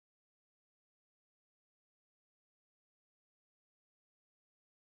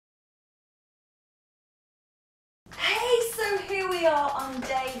on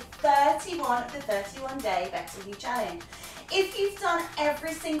day 31 of the 31-day Better You Challenge. If you've done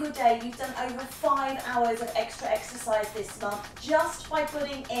every single day, you've done over 5 hours of extra exercise this month just by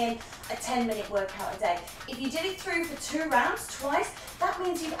putting in a 10-minute workout a day. If you did it through for 2 rounds twice, that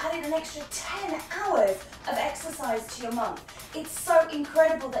means you've added an extra 10 hours of exercise to your month. It's so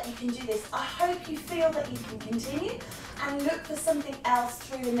incredible that you can do this. I hope you feel that you can continue and look for something else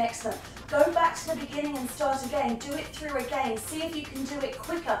through the next month. Go back to the beginning and start again. Do it through again. See if you can do it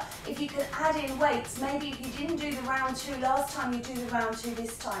quicker. If you can add in weights. Maybe if you didn't do the round 2 last time, you do the round 2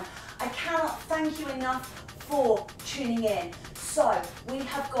 this time. I cannot thank you enough for tuning in. So we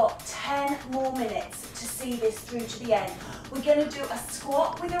have got 10 more minutes to see this through to the end. We're going to do a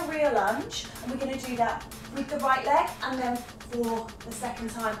squat with a rear lunge, and we're going to do that with the right leg, and then for the second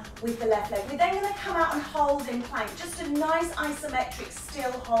time with the left leg. We're then going to come out and hold in plank, just a nice isometric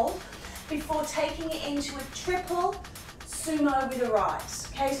still hold, before taking it into a triple sumo with a rise.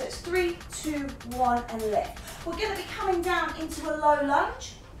 Okay, so it's 3, 2, 1, and lift. We're going to be coming down into a low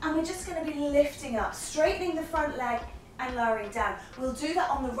lunge, and we're just going to be lifting up, straightening the front leg and lowering down. We'll do that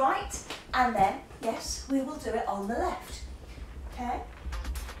on the right, and then, yes, we will do it on the left. Okay?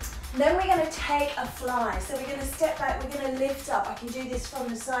 Then we're going to take a fly. So we're going to step back, we're going to lift up. I can do this from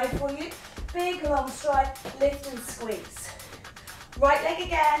the side for you. Big long stride, lift and squeeze. Right leg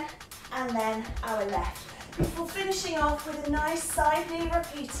again, and then our left. Before finishing off with a nice side knee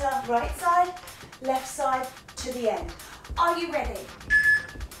repeater, right side, left side to the end. Are you ready?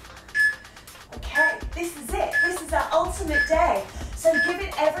 Okay, this is it. This is our ultimate day. So give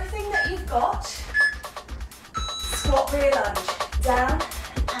it everything that you've got. Squat rear lunge, down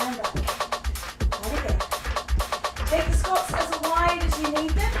and back. And again. Take the squats as wide as you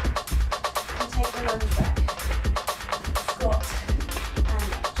need them, and take the lunge back. Squat and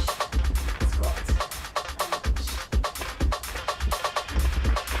lunge. Squat and lunge.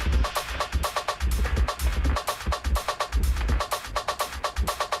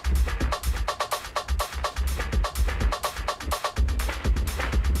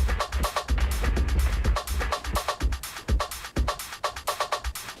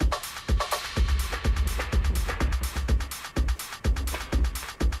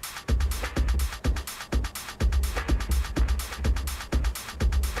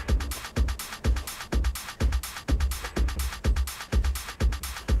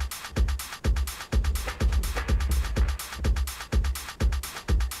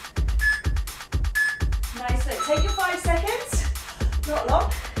 Take your 5 seconds, not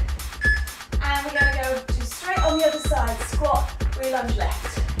long, and we're going to go to straight on the other side, squat, rear lunge left.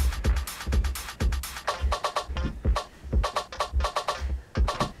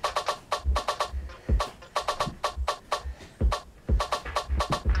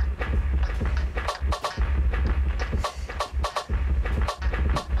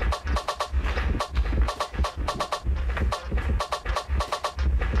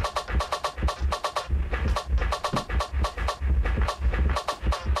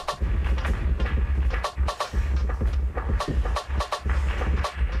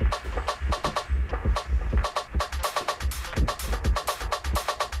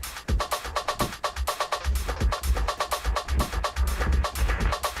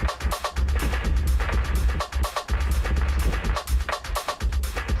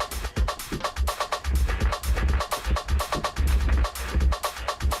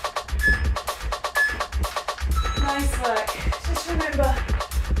 Nice work. Just remember,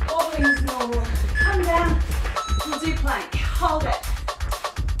 wobbling is normal. Come down, we'll do plank. Hold it.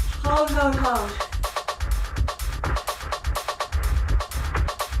 Hold, hold, hold.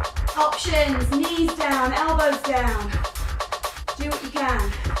 Options, knees down, elbows down. Do what you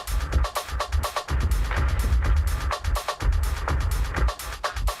can.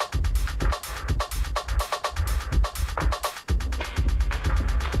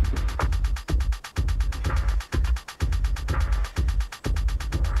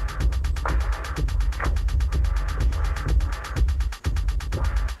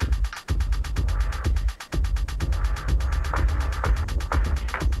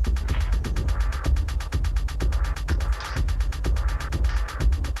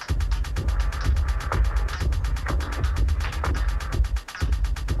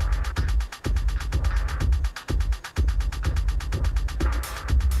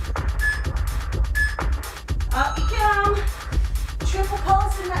 Up you come. Triple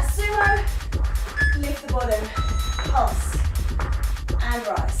pulse in that sumo. Lift the bottom. Pulse. And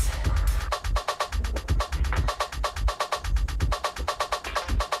rise.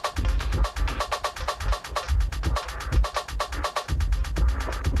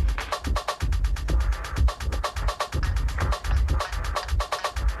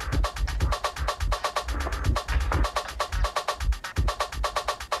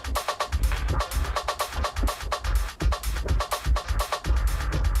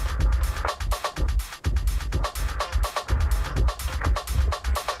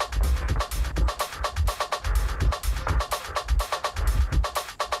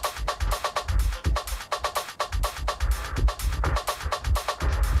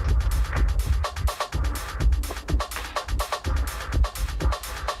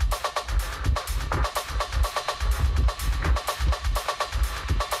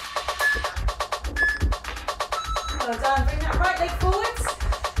 Well done. Bring that right leg forwards.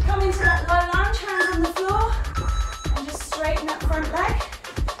 Come into that low lunge, hands on the floor. And just straighten that front leg.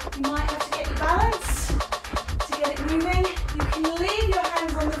 You might have to get your balance to get it moving. You can leave your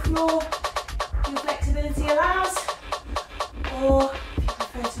hands on the floor if your flexibility allows. Or if you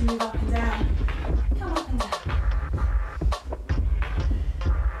prefer to move up and down, come up and down.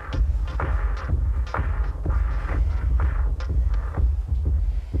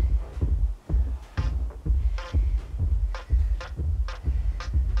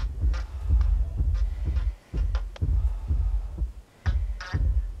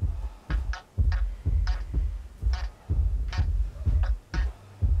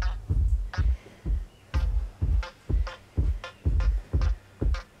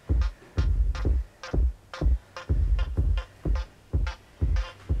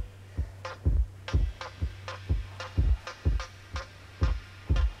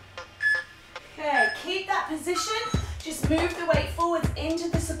 Position, just move the weight forwards into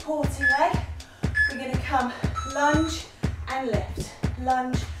the supporting leg. We're going to come lunge and lift,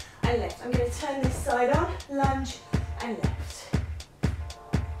 lunge and lift. I'm going to turn this side on, lunge and lift.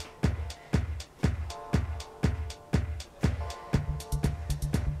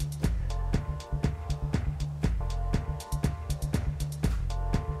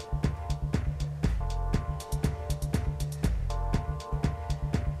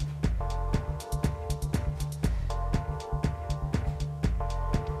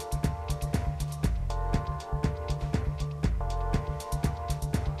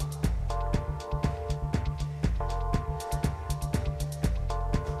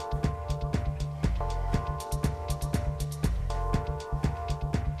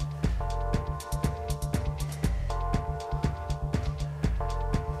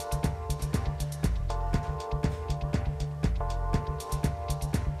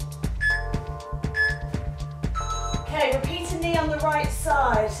 Okay, repeat a knee on the right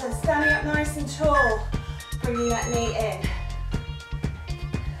side. So standing up nice and tall, bringing that knee in.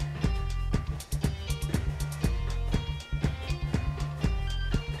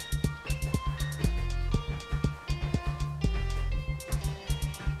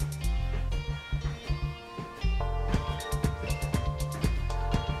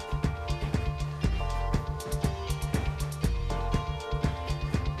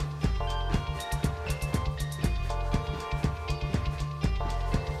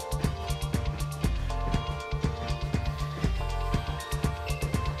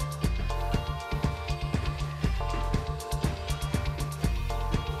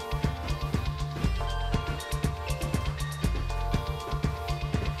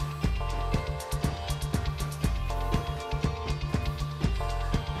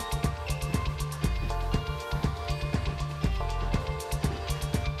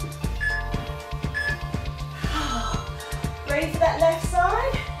 Ready for that left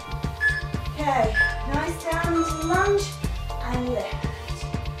side? Okay, nice down into lunge and lift.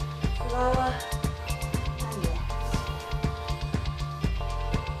 Lower and lift.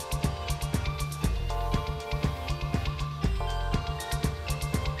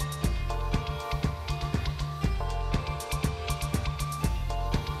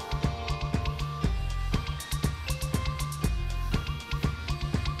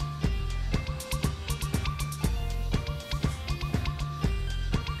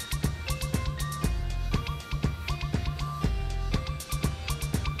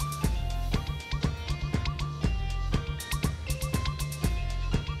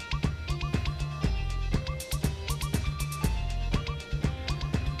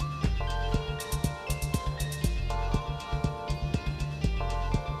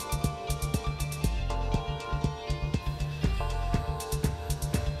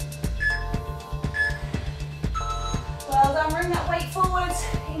 Well done, bring that weight forward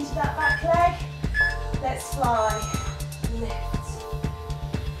into that back leg. Let's fly. Lift.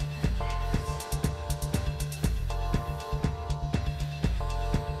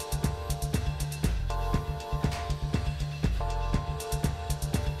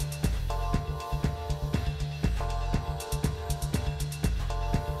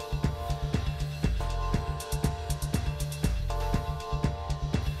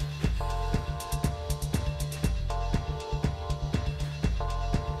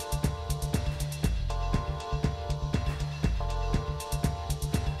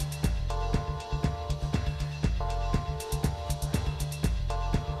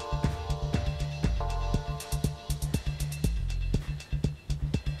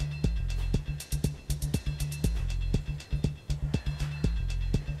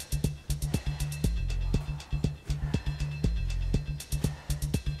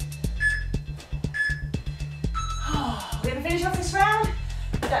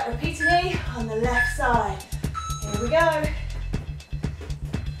 that repeater knee on the left side. Here we go.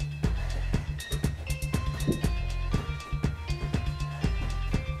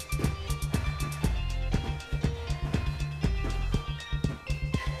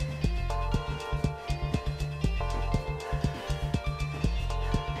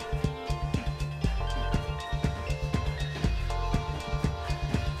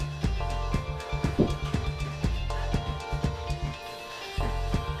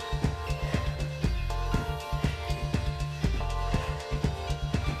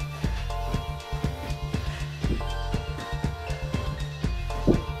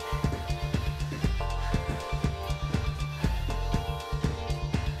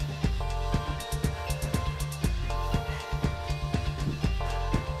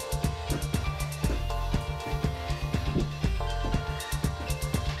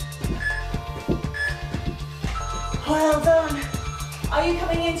 Well done. Are you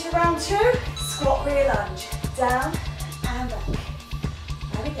coming into round two? Squat rear lunge. Down and back.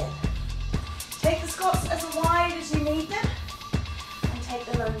 And again. Take the squats as wide as you need them. And take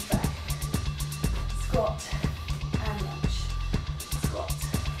the lunge back. Squat and lunge. Squat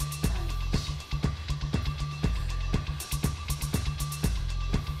and lunge.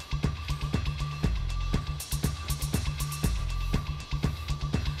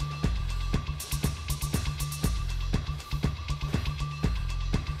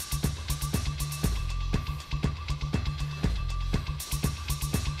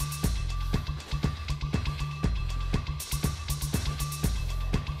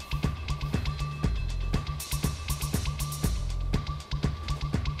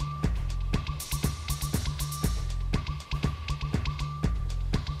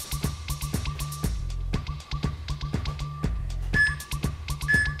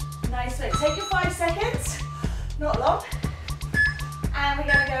 Nice work. Take your 5 seconds, not long. And we're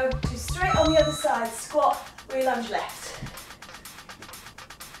going to go to straight on the other side, squat, rear lunge left.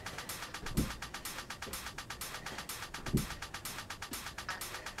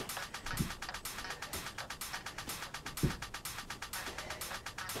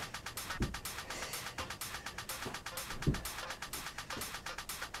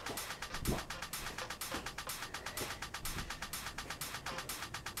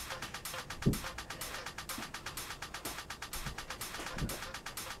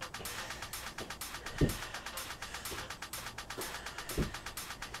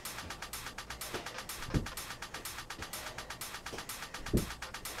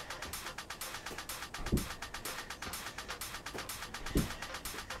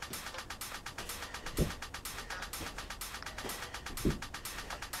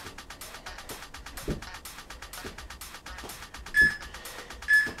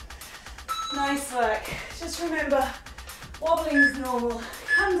 Nice work. Just remember, wobbling is normal.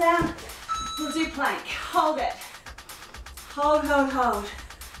 Come down, we'll do plank. Hold it. Hold, hold, hold.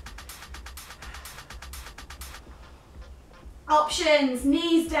 Options,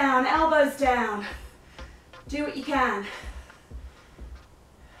 knees down, elbows down. Do what you can.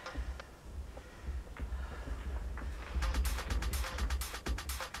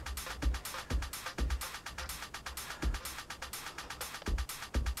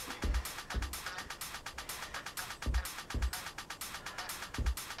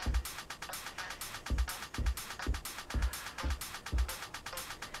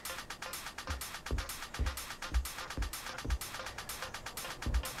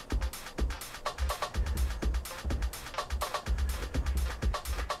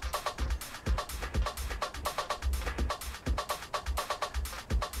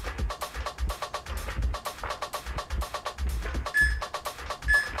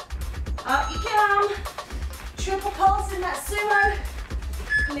 Up you come. Triple pulse in that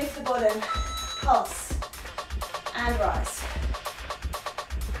sumo. Lift the bottom. Pulse. And rise.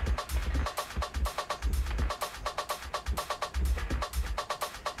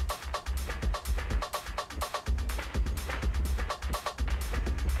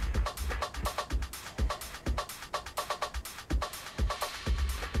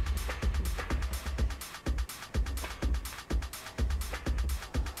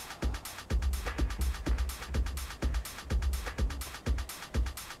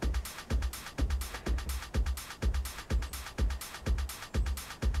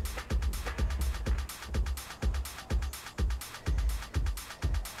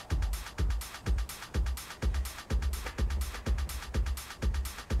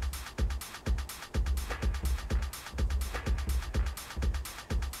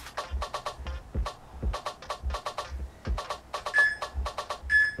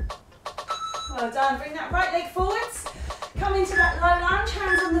 Well done. Bring that right leg forwards. Come into that low lunge,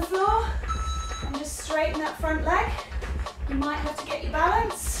 hands on the floor, and just straighten that front leg. You might have to get your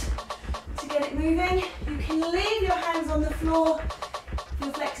balance to get it moving. You can leave your hands on the floor if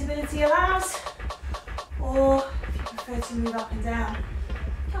your flexibility allows, or if you prefer to move up and down,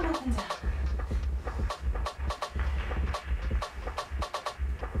 come up and down.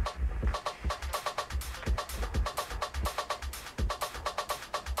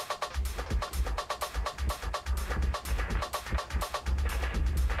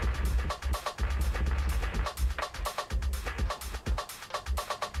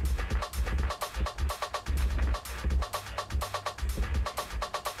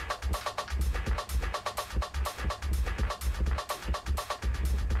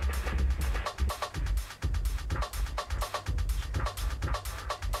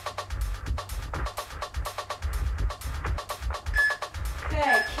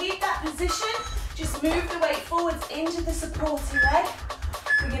 Position, just move the weight forwards into the supporting leg.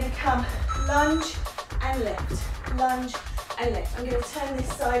 We're going to come lunge and lift, lunge and lift. I'm going to turn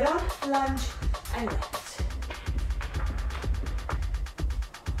this side on, lunge and lift.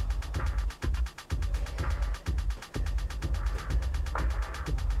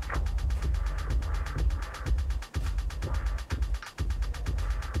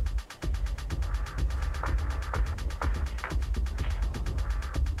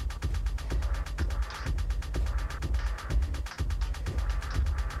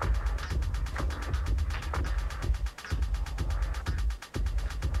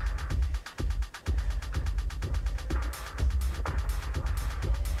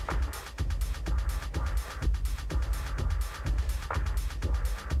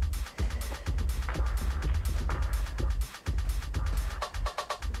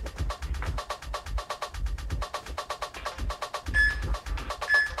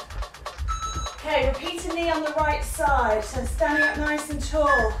 Okay, repeat a knee on the right side. So standing up nice and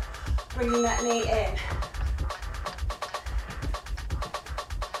tall, bringing that knee in.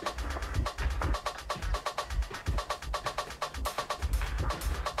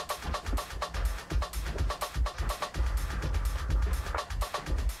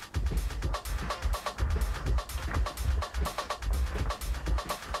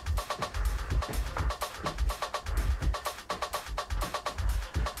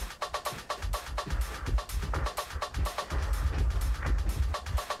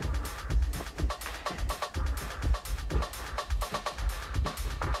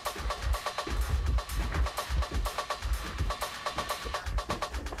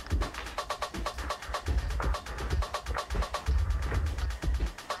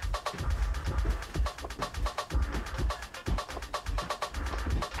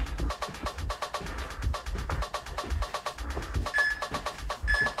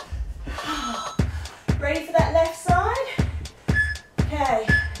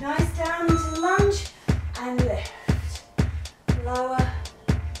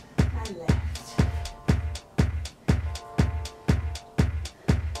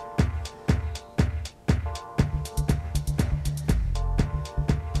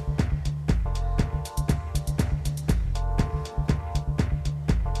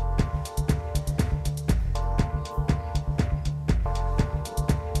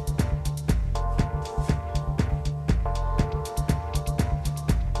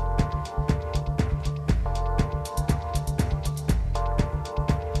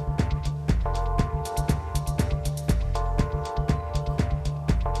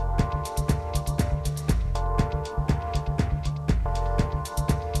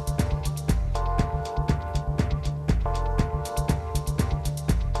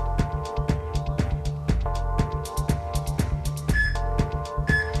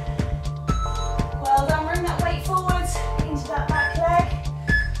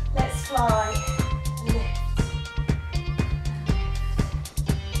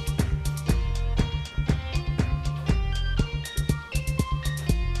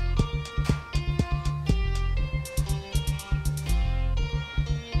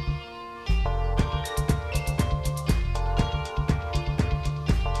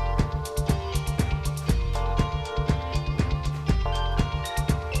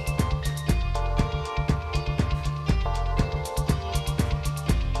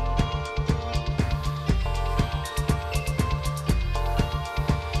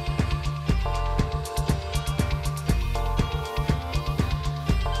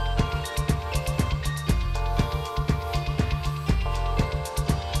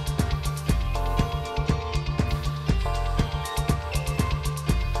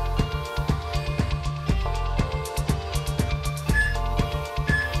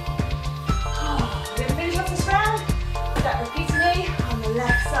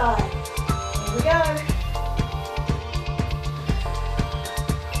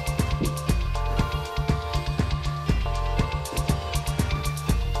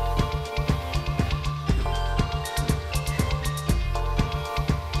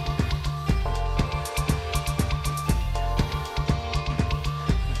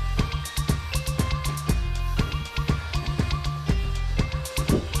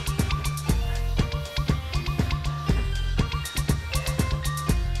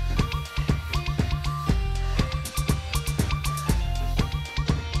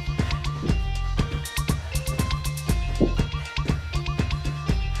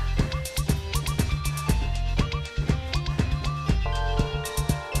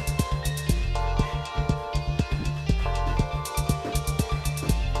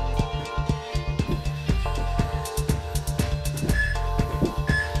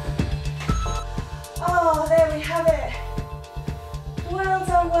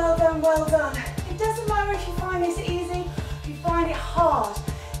 and well done. It doesn't matter if you find this easy, if you find it hard.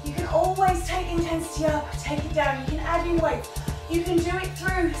 You can always take the intensity up, take it down. You can add in weight. You can do it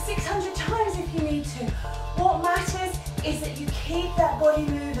through 600 times if you need to. What matters is that you keep that body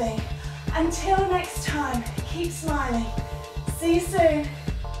moving. Until next time, keep smiling. See you soon.